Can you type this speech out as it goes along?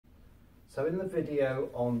So in the video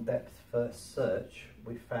on depth first search,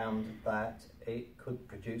 we found that it could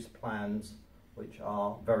produce plans which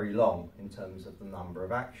are very long in terms of the number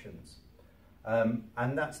of actions.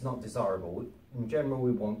 And that's not desirable. In general,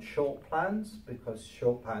 we want short plans because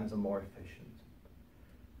short plans are more efficient.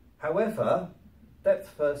 However, depth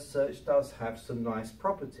first search does have some nice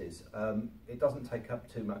properties. It doesn't take up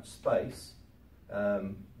too much space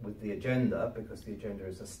with the agenda because the agenda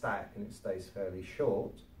is a stack and it stays fairly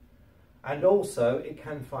short. And also it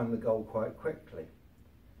can find the goal quite quickly.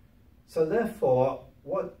 So therefore,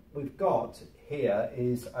 what we've got here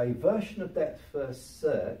is a version of depth first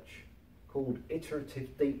search called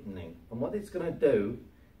Iterative Deepening. And what it's going to do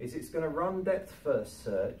is it's going to run depth first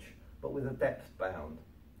search, but with a depth bound.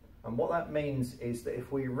 And what that means is that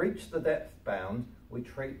if we reach the depth bound, we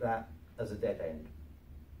treat that as a dead end.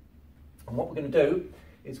 And what we're going to do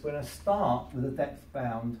is we're going to start with a depth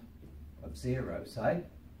bound of 0, say.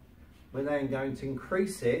 We're then going to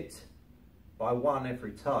increase it by 1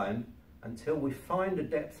 every time until we find a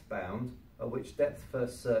depth bound at which depth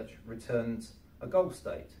first search returns a goal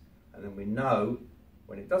state. And then we know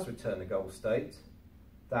when it does return a goal state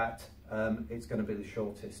that it's going to be the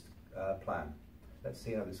shortest plan. Let's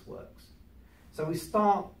see how this works. So let's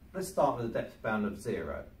start with a depth bound of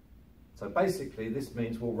 0. So basically this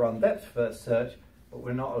means we'll run depth first search, but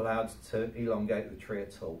we're not allowed to elongate the tree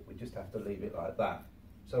at all. We just have to leave it like that.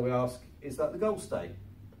 So we ask, is that the goal state?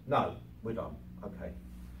 No, we're done. Okay.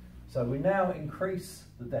 So we now increase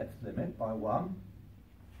the depth limit by 1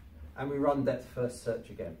 and we run depth first search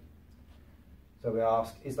again. So we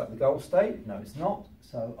ask, is that the goal state? No, it's not.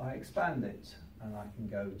 So I expand it and I can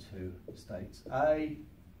go to states A,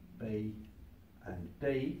 B and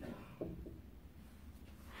D.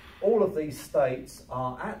 All of these states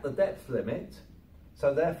are at the depth limit.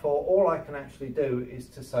 So therefore all I can actually do is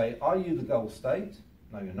to say, are you the goal state?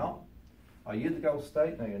 No, you're not. Are you the goal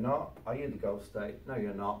state? No, you're not. Are you the goal state? No,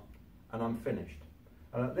 you're not. And I'm finished.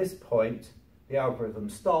 And at this point, the algorithm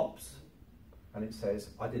stops and it says,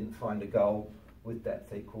 I didn't find a goal with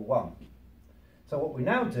depth equal 1. So what we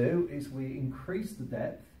now do is we increase the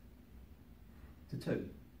depth to 2.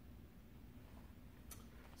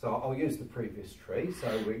 So I'll use the previous tree.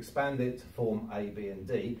 So we expand it to form A, B and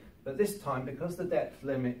D. But this time, because the depth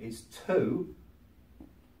limit is 2,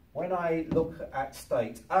 when I look at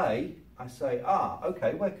state A, I say,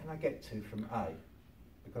 okay, where can I get to from A?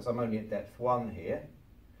 Because I'm only at depth 1 here.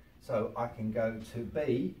 So I can go to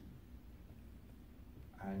B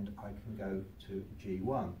and I can go to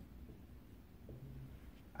G1.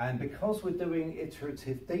 And because we're doing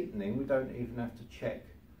iterative deepening, we don't even have to check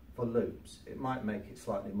for loops. It might make it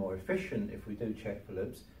slightly more efficient if we do check for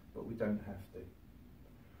loops, but we don't have to.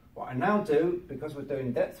 What I now do, because we're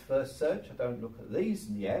doing depth first search, I don't look at these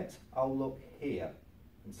yet, I'll look here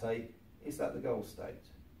and say, is that the goal state?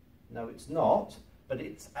 No, it's not, but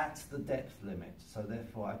it's at the depth limit, so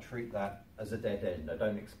therefore I treat that as a dead end, I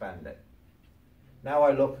don't expand it. Now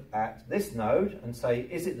I look at this node and say,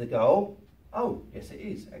 is it the goal? Oh, yes it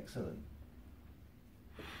is, excellent.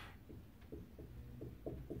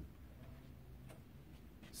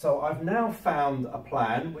 So I've now found a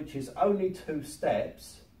plan which is only 2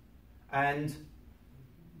 steps. And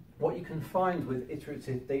what you can find with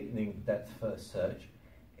iterative deepening depth first search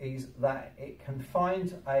is that it can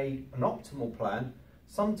find an optimal plan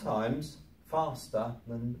sometimes faster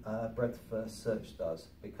than breadth first search does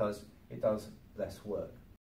because it does less work.